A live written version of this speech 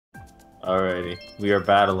Alrighty, we are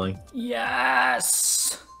battling.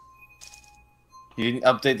 Yes! You didn't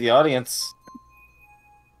update the audience.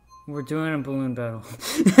 We're doing a balloon battle.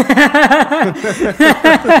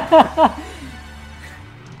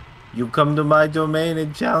 You come to my domain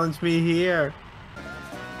and challenge me here.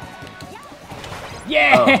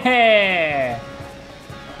 Yeah! Oh.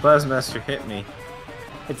 Plasmaster hit me.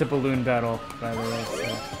 It's a balloon battle, by the way, so...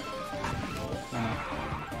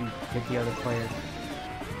 you hit the other player.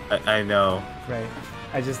 I know. Right.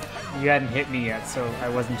 You hadn't hit me yet, so I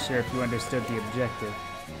wasn't sure if you understood the objective.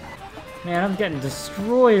 Man, I'm getting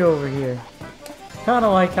destroyed over here. Kinda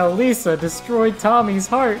like how Lisa destroyed Tommy's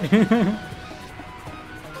heart.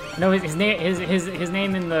 No, his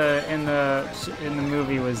name in the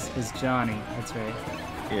movie was Johnny. That's right.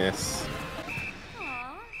 Yes.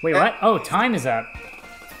 Wait, what? Oh, time is up.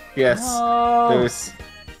 Yes. No. There's.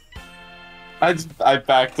 I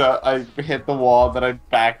backed up. I hit the wall, then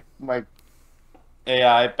my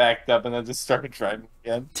AI backed up, and then just started driving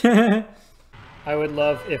again. I would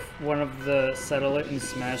love if one of the Settle It in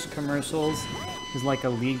Smash commercials is like a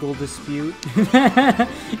legal dispute.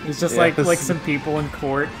 It's just like some people in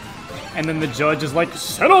court, and then the judge is like,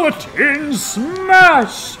 "Settle it in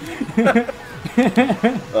Smash!"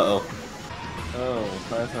 Uh-oh. Oh,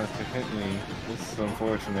 Plasmaster hit me. This is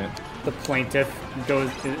unfortunate. The plaintiff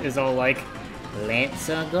is all like, "Let's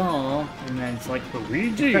go," and then it's like,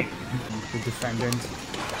 "Weegee." The defendant.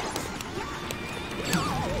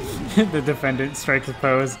 The defendant strikes a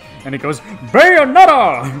pose, and it goes,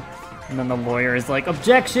 "Bayonetta!" And then the lawyer is like,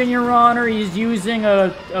 "Objection, Your Honor, he's using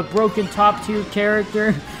a broken top-tier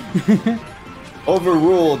character."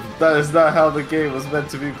 Overruled. That is not how the game was meant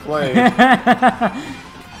to be played.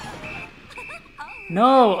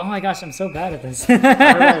 No! Oh my gosh, I'm so bad at this. How did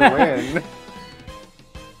I win?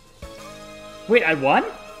 Wait, I won?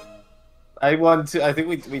 I won too. I think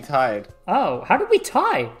we tied. Oh, how did we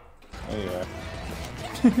tie? Oh yeah.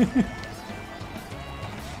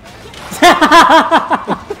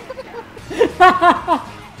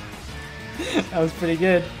 That was pretty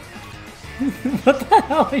good. What the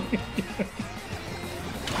hell are you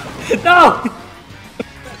doing? No!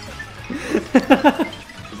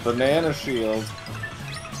 Banana shield.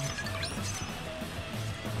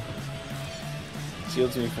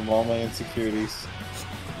 Shields me from all my insecurities.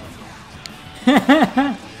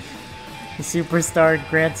 The superstar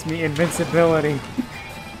grants me invincibility.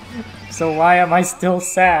 So why am I still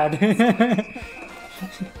sad? I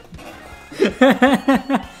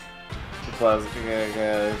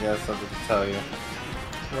got something to tell you.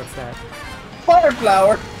 What's that? Fire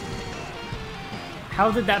flower!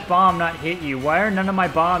 How did that bomb not hit you? Why are none of my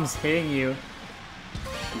bombs hitting you?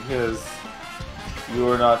 Because you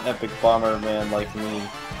are not epic bomber man like me.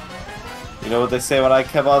 You know what they say when I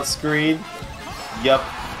come on screen? Yup,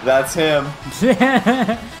 that's him.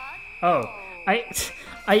 Oh,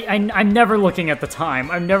 I'm never looking at the time.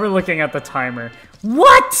 I'm never looking at the timer.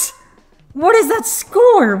 What? What is that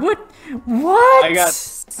score? What? I got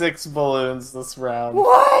 6 balloons this round.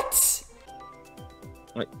 What?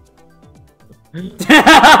 Wait.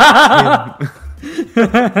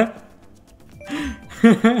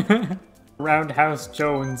 Roundhouse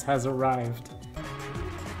Jones has arrived.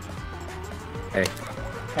 Hey.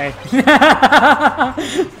 Hey.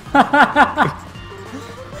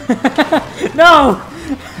 No!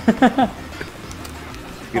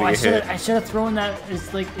 Oh, I should have thrown that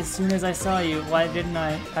as soon as I saw you. Why didn't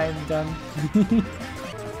I? I'm done.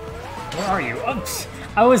 Where are you? Oops.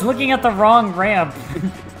 I was looking at the wrong ramp.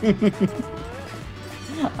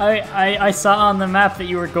 I saw on the map that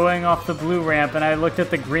you were going off the blue ramp, and I looked at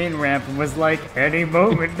the green ramp and was like, any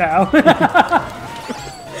moment now.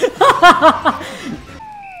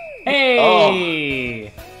 Hey!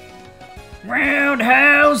 Oh.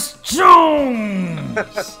 Roundhouse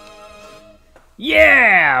Jones!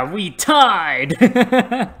 Yeah, we tied!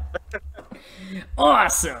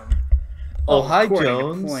 Awesome! Oh, hi,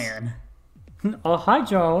 Jones. Oh, hi,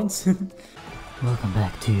 Jones. Welcome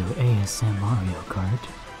back to ASM Mario Kart.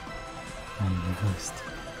 I'm your host,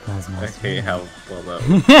 Plasmaster. I hate how well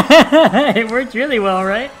that It worked really well,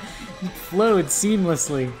 right? It flowed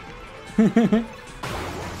seamlessly.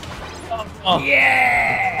 Oh.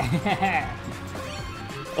 Yeah!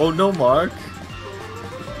 Oh no, Mark.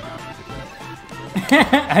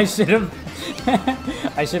 I should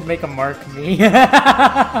make a mark me.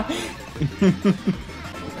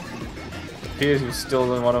 Here's you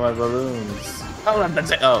stolen one of my balloons. Oh, that's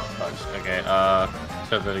it. Oh, okay.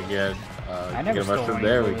 Try that again. I never stole any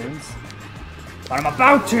there balloons. But I'm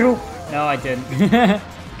about to. No, I didn't.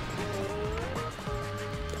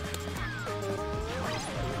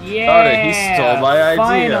 Yeah! Got it, he stole my idea.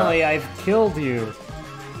 Finally, I've killed you.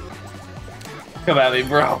 Come at me,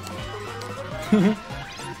 bro.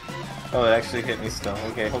 Oh, it actually hit me still.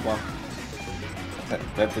 Okay, hold on.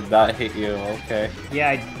 That did not hit you, okay. Yeah,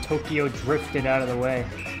 I Tokyo drifted out of the way.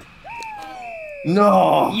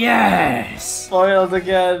 No! Yes! Spoiled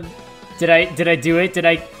again. Did I do it?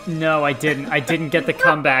 No, I didn't. I didn't get the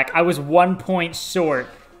comeback. I was 1 point short.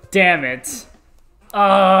 Damn it.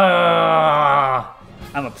 I'm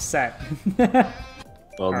upset.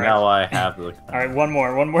 Well, now I have the... Alright, one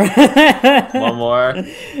more. One more? Alright. One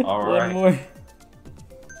more.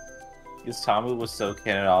 Because Tommy was so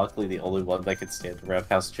canonically the only one that could stand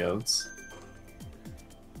Roundhouse Jones.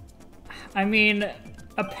 I mean,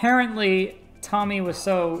 apparently Tommy was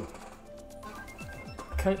so...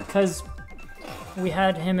 Because we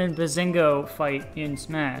had him and Bazingo fight in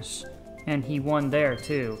Smash, and he won there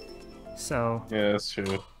too. So... Yeah, that's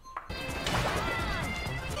true.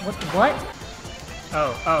 What?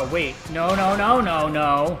 Oh, wait. No.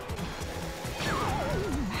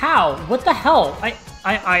 How? What the hell?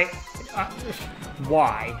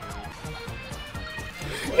 Why?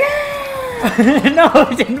 Yeah! No,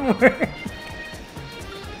 it didn't work.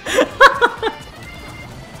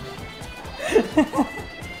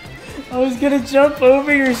 I was gonna jump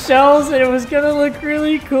over your shells and it was gonna look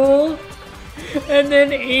really cool. And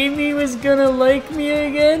then Amy was gonna like me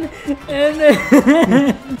again. And then...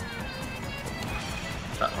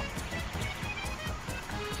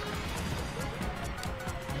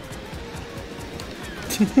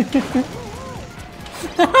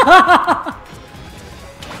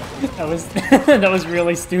 that was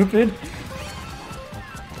really stupid.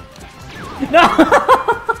 No.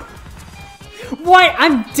 What?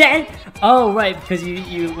 I'm dead. Oh right, because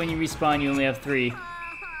you when you respawn you only have 3.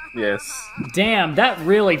 Yes. Damn, that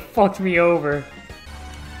really fucked me over.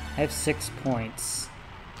 I have 6 points.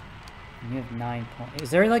 And you have 9 points.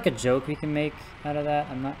 Is there like a joke we can make out of that?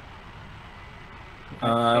 I'm not.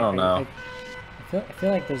 I don't know. I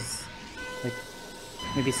feel like there's like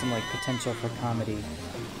maybe some like potential for comedy.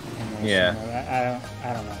 Yeah.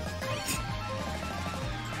 I don't know.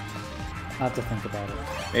 I'll have to think about it.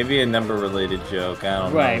 Maybe a number-related joke. I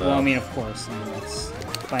don't know. Right. Well, I mean, of course. I mean, that's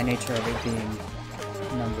by nature of it being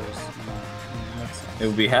numbers. It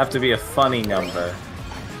would have to be a funny number.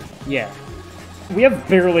 Yeah. We have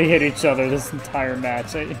barely hit each other this entire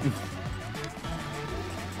match.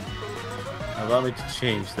 Allow me to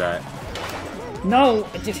change that. No.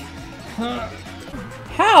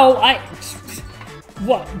 How?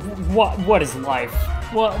 What is life?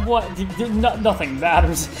 What? Nothing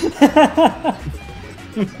matters.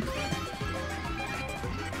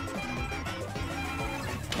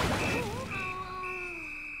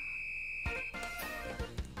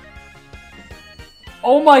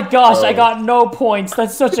 Oh my gosh, I got no points.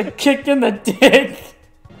 That's such a kick in the dick.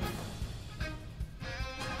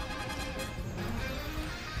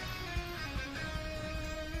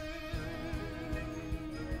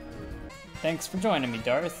 Thanks for joining me,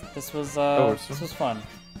 Darth. This was fun.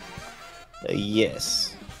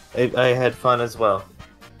 Yes. I had fun as well.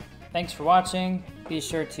 Thanks for watching. Be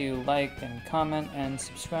sure to like and comment and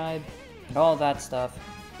subscribe and all that stuff.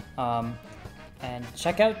 And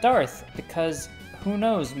check out Darth, because who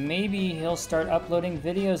knows, maybe he'll start uploading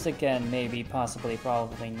videos again. Maybe, possibly,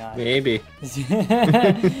 probably not. Maybe.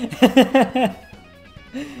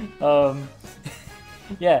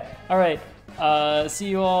 Yeah, alright. See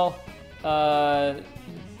you all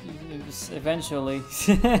eventually.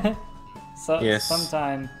 Yes.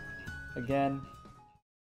 Sometime again.